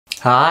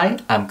Hi,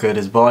 I'm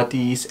Curtis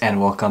Bottis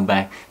and welcome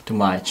back to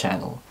my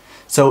channel.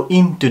 So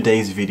in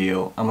today's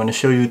video, I'm going to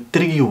show you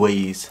 3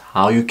 ways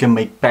how you can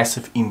make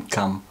passive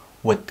income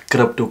with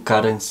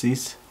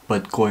cryptocurrencies,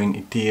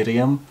 Bitcoin,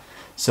 Ethereum.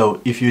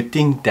 So if you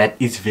think that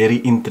is very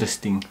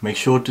interesting, make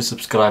sure to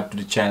subscribe to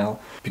the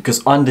channel,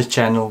 because on the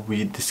channel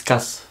we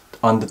discuss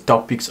on the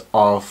topics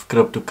of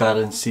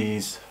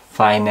cryptocurrencies,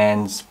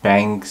 finance,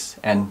 banks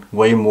and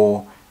way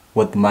more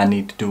with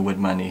money, to do with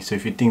money. So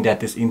if you think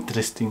that is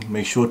interesting,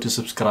 make sure to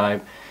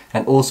subscribe,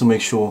 and also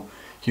make sure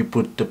you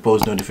put the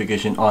post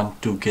notification on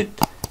to get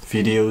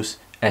videos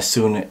as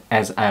soon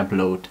as I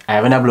upload. I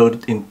haven't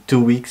uploaded in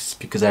 2 weeks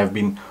because I've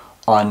been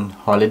on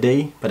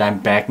holiday, but I'm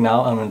back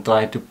now. I'm gonna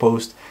try to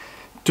post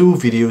 2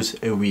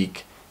 videos a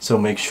week, so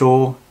make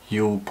sure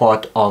you're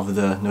part of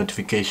the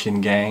notification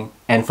gang.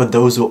 And for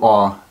those who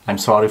are, I'm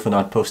sorry for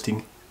not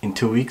posting in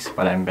 2 weeks,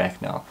 but I'm back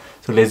now.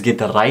 So let's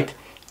get right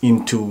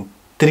into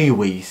 3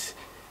 ways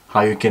how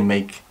you can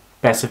make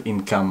passive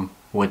income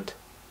with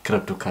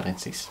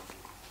cryptocurrencies.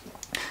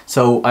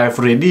 So I've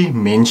already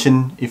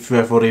mentioned, if you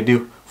have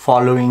already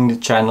following the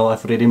channel,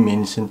 I've already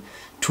mentioned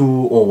 2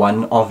 or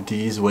 1 of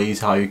these ways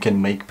how you can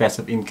make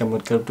passive income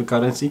with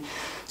cryptocurrency.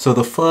 So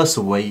the first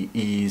way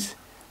is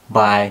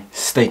by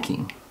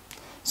staking.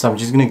 So I'm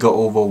just going to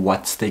go over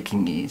what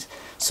staking is.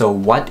 So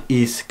what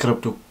is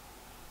crypto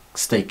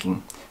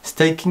staking?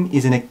 Staking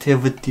is an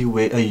activity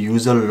where a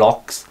user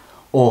locks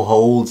or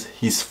holds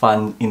his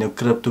funds in a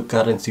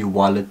cryptocurrency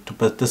wallet to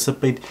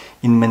participate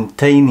in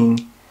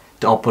maintaining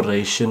the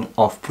operation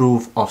of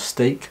proof of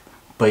stake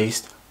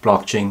based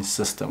blockchain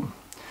system.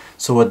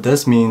 So what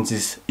this means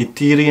is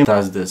Ethereum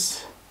does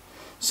this.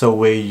 So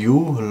where you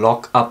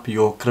lock up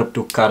your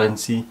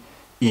cryptocurrency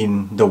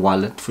in the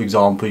wallet, for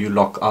example, you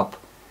lock up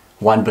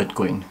 1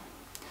 Bitcoin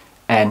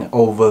and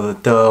over the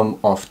term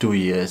of 2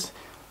 years,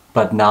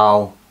 but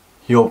now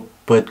your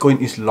Bitcoin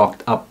is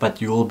locked up,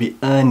 but you will be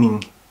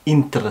earning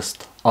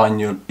interest on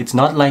your, it's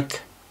not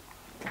like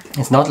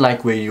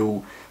where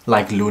you,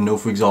 like Luno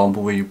for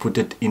example, where you put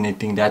it in a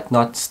thing. That's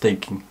not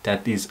staking,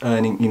 that is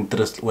earning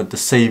interest with the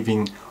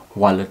saving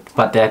wallet,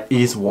 but that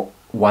is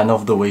one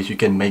of the ways you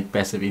can make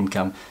passive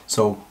income.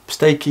 So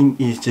staking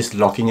is just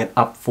locking it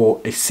up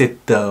for a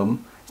set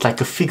term. It's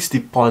like a fixed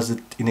deposit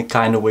in a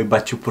kind of way,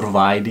 but you're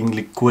providing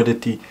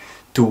liquidity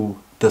to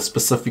the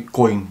specific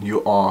coin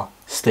you are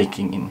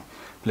staking in.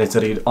 Let's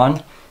read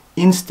on.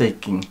 In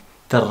staking,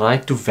 the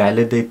right to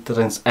validate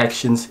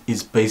transactions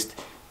is based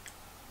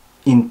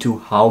into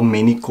how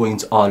many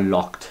coins are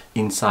locked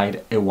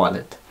inside a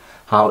wallet.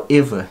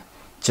 However,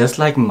 just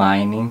like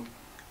mining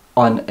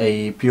on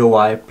a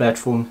POI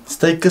platform,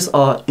 stakers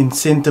are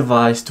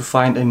incentivized to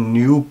find a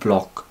new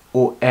block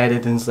or add a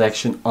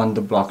transaction on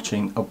the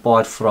blockchain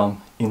apart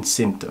from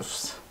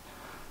incentives.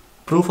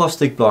 Proof of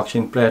stake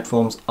blockchain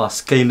platforms are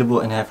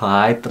scalable and have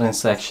high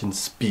transaction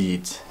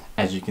speeds.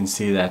 As you can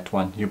see, that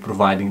one, you're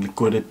providing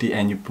liquidity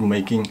and you're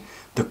making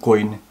the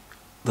coin,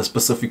 the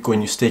specific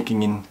coin you're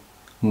staking in,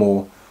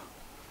 more.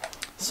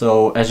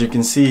 So as you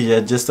can see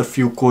here, just a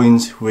few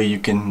coins where you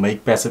can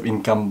make passive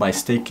income by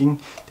staking.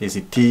 There's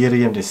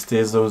Ethereum, there's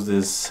Tezos,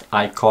 there's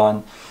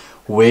Icon.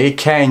 Where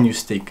can you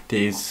stake?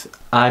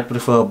 I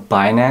prefer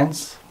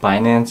Binance.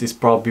 Binance is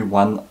probably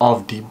one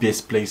of the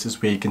best places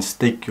where you can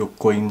stake your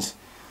coins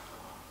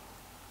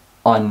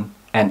on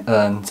and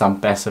earn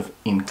some passive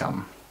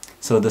income.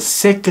 So the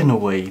second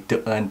way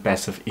to earn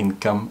passive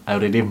income, I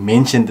already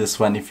mentioned this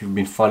one if you've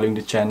been following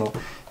the channel,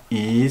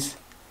 is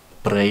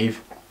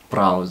Brave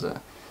Browser.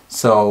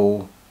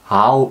 So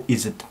how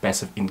is it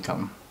passive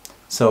income?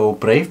 So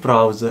Brave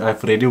Browser,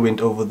 I've already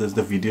went over this,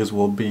 the videos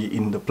will be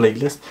in the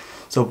playlist.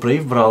 So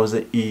Brave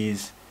Browser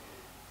is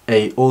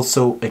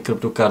also a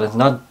cryptocurrency,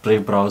 not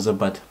Brave Browser,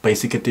 but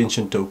Basic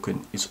Attention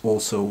Token is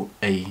also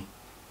a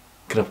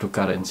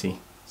cryptocurrency.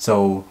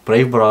 So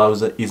Brave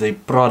Browser is a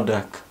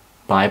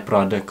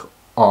byproduct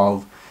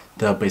of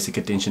the Basic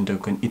Attention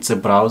Token. It's a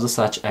browser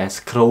such as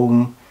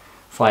Chrome,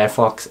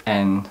 Firefox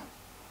and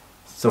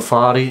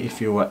Safari if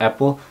you were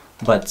Apple,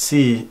 but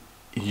see,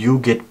 you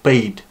get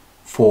paid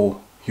for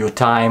your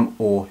time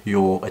or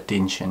your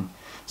attention.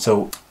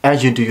 So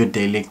as you do your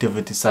daily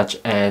activities such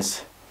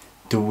as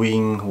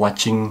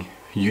watching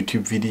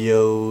YouTube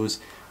videos,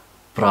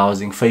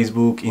 browsing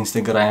Facebook,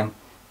 Instagram,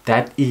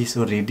 that is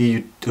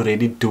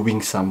already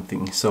doing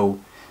something. So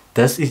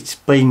this is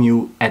paying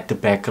you at the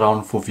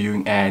background for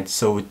viewing ads.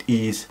 So it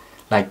is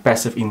like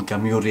passive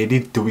income. You're already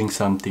doing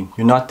something.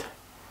 You're not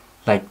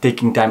like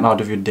taking time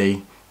out of your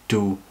day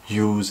to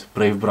use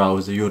Brave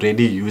Browser. You're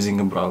already using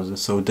a browser.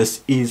 So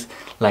this is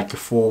like a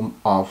form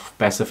of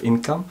passive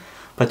income.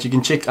 But you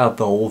can check out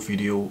the whole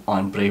video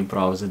on Brave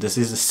Browser. This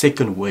is the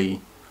second way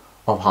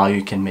of how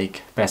you can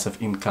make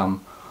passive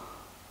income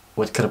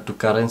with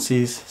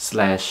cryptocurrencies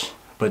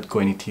 /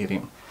 Bitcoin,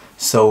 Ethereum.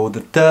 So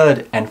the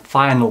third and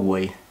final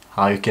way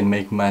how you can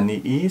make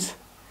money is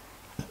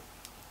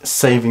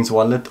savings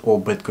wallet or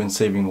Bitcoin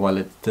saving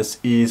wallet. This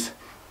is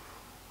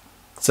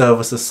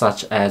services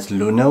such as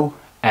Luno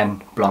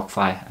and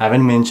BlockFi. I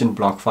haven't mentioned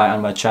BlockFi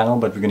on my channel,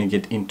 but we're going to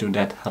get into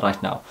that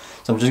right now.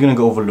 So I'm just going to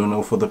go over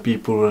Luno for the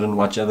people who didn't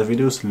watch other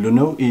videos.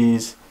 Luno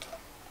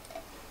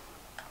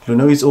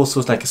is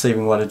also like a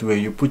saving wallet where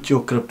you put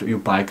your crypto, you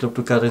buy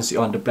cryptocurrency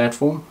on the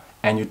platform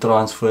and you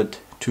transfer it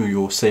to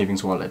your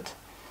savings wallet.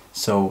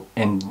 So,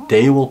 and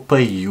they will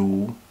pay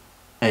you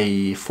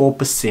a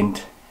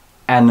 4%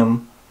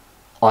 annum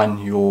on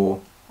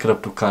your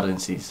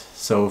cryptocurrencies.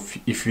 So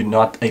if you're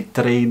not a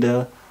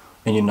trader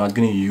and you're not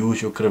going to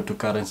use your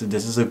cryptocurrency,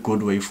 this is a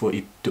good way for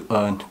it to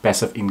earn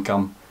passive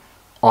income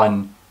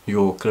on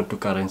your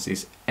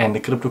cryptocurrencies. And the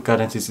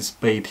cryptocurrencies is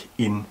paid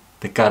in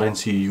the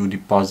currency you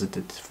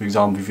deposited. For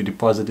example, if you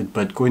deposited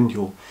Bitcoin,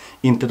 your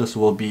interest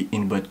will be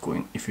in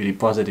Bitcoin. If you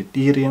deposit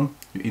Ethereum,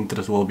 your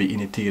interest will be in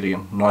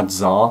Ethereum, not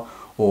ZAR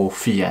or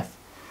fiat.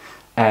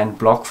 And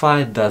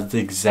BlockFi does the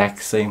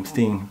exact same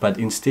thing, but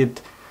instead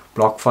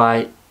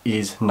BlockFi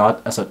is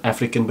not a South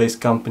African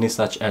based company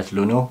such as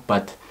Luno,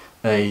 but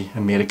a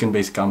American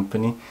based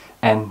company,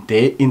 and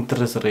their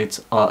interest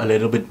rates are a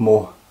little bit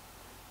more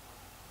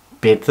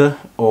better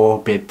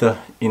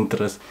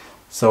interest.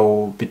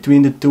 So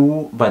between the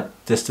two, but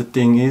just the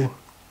thing is,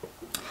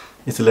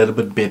 it's a little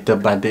bit better,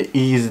 but there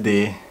is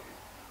the,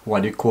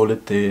 what do you call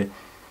it, the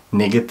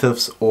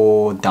negatives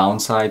or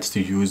downsides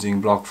to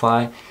using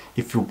BlockFi.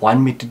 If you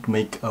want me to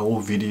make a whole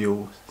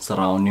video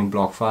surrounding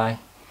BlockFi,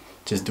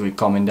 just do a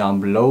comment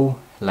down below,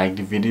 like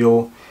the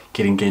video,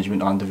 get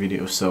engagement on the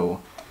video. So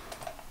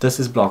this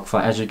is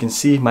BlockFi. As you can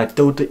see, my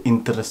total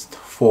interest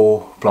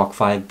for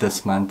BlockFi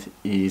this month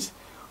is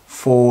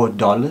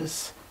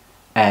 $4,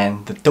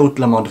 and the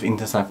total amount of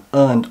interest I've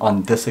earned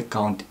on this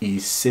account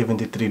is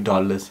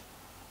 $73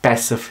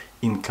 passive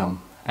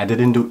income. I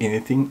didn't do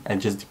anything, I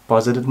just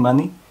deposited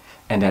money,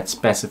 and that's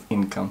passive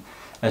income.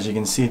 As you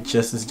can see, it's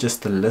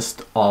just a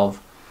list of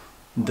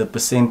the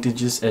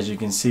percentages. As you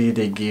can see,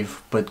 they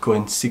give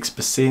Bitcoin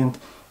 6%,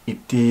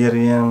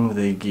 Ethereum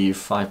they give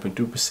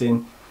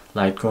 5.2%,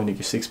 Litecoin they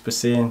give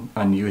 6%,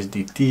 on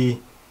USDT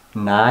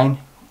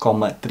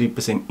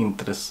 9.3%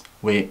 interest,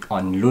 where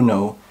on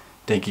Luno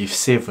they give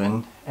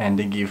 7 and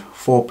they give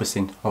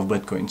 4% of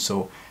Bitcoin.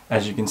 So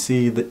as you can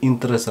see, the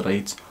interest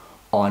rates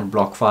on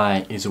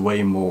BlockFi is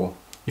way more.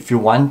 If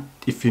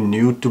you're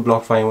new to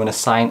BlockFi and want to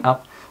sign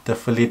up, the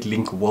affiliate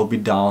link will be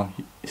down.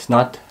 It's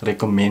not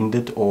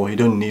recommended, or you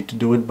don't need to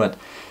do it, but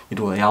it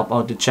will help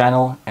out the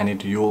channel,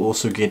 and you'll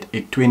also get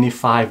a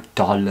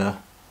 $25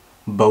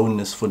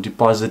 bonus for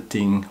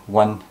depositing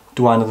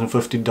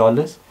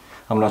 $250.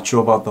 I'm not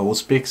sure about the whole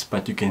specs,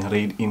 but you can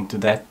read into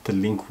that. The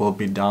link will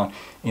be down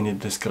in the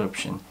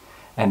description.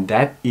 And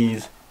that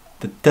is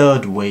the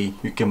third way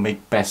you can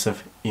make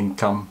passive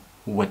income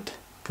with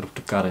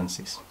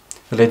cryptocurrencies.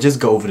 So let's just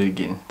go over it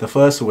again. The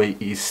first way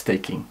is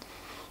staking.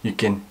 You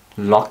can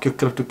lock your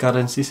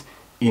cryptocurrencies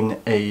in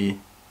a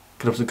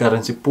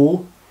cryptocurrency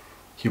pool.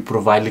 You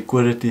provide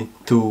liquidity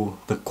to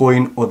the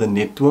coin or the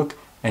network,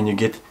 and you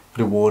get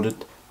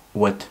rewarded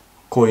with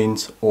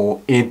coins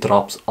or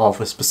airdrops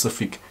of a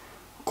specific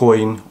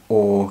coin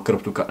or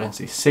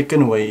cryptocurrency.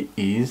 Second way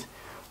is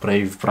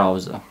Brave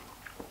browser.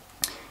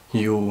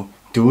 You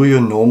do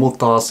your normal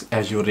tasks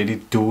as you're already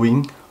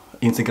doing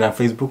Instagram,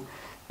 Facebook,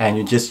 and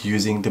you're just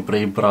using the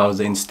Brave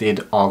browser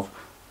instead of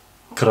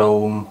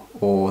Chrome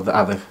or the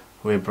other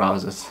web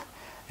browsers.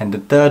 And the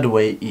third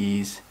way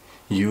is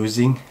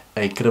using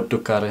a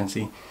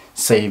cryptocurrency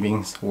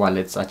savings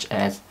wallet such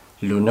as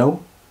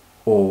Luno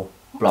or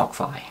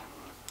BlockFi.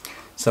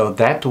 So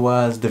that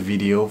was the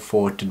video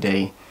for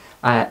today.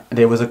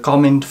 There was a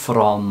comment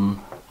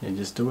from, there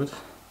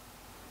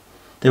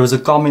was a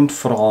comment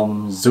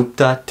from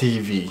Zupta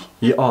TV.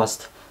 He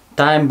asked,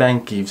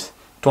 TimeBank gives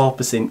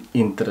 12%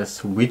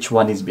 interest. Which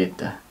one is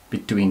better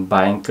between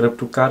buying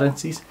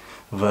cryptocurrencies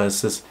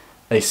versus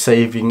a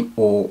saving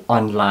or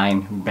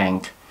online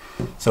bank?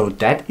 So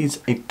that is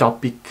a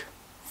topic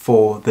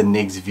for the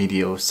next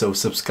video. So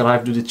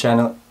subscribe to the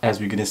channel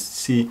as we're gonna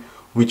see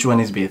which one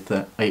is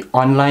better, a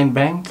online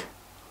bank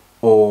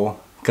or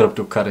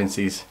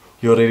cryptocurrencies.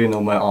 You already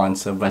know my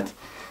answer, but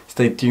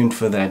stay tuned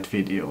for that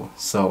video.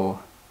 So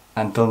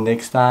until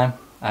next time,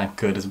 I'm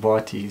Curtis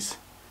Barties.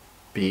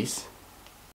 Peace.